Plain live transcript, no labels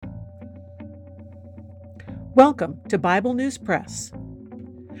Welcome to Bible News Press.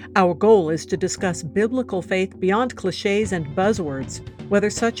 Our goal is to discuss biblical faith beyond cliches and buzzwords, whether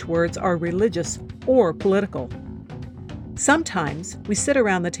such words are religious or political. Sometimes we sit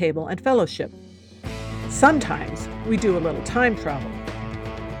around the table and fellowship. Sometimes we do a little time travel.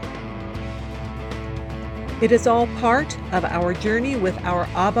 It is all part of our journey with our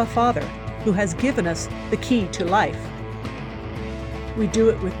Abba Father, who has given us the key to life. We do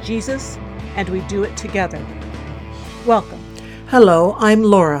it with Jesus, and we do it together. Welcome. Hello, I'm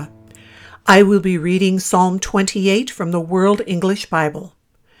Laura. I will be reading Psalm 28 from the World English Bible.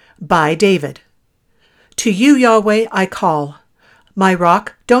 By David. To you, Yahweh, I call. My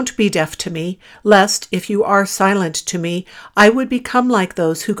rock, don't be deaf to me, lest, if you are silent to me, I would become like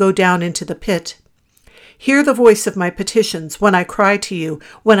those who go down into the pit. Hear the voice of my petitions when I cry to you,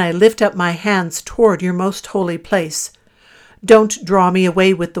 when I lift up my hands toward your most holy place. Don't draw me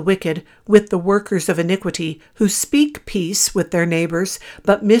away with the wicked, with the workers of iniquity, who speak peace with their neighbors,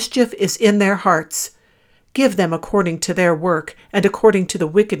 but mischief is in their hearts. Give them according to their work, and according to the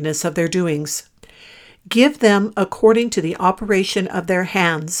wickedness of their doings. Give them according to the operation of their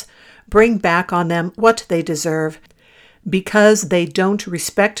hands. Bring back on them what they deserve. Because they don't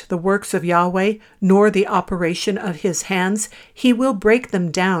respect the works of Yahweh, nor the operation of his hands, he will break them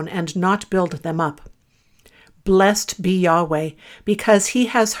down and not build them up. Blessed be Yahweh, because he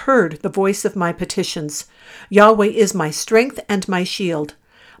has heard the voice of my petitions. Yahweh is my strength and my shield.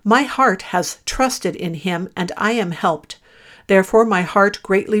 My heart has trusted in him, and I am helped. Therefore my heart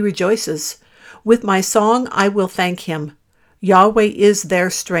greatly rejoices. With my song I will thank him. Yahweh is their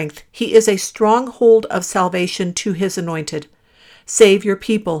strength. He is a stronghold of salvation to his anointed. Save your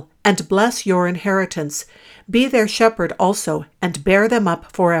people, and bless your inheritance. Be their shepherd also, and bear them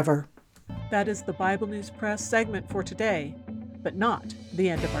up forever. That is the Bible News Press segment for today, but not the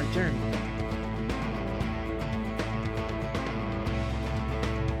end of our journey.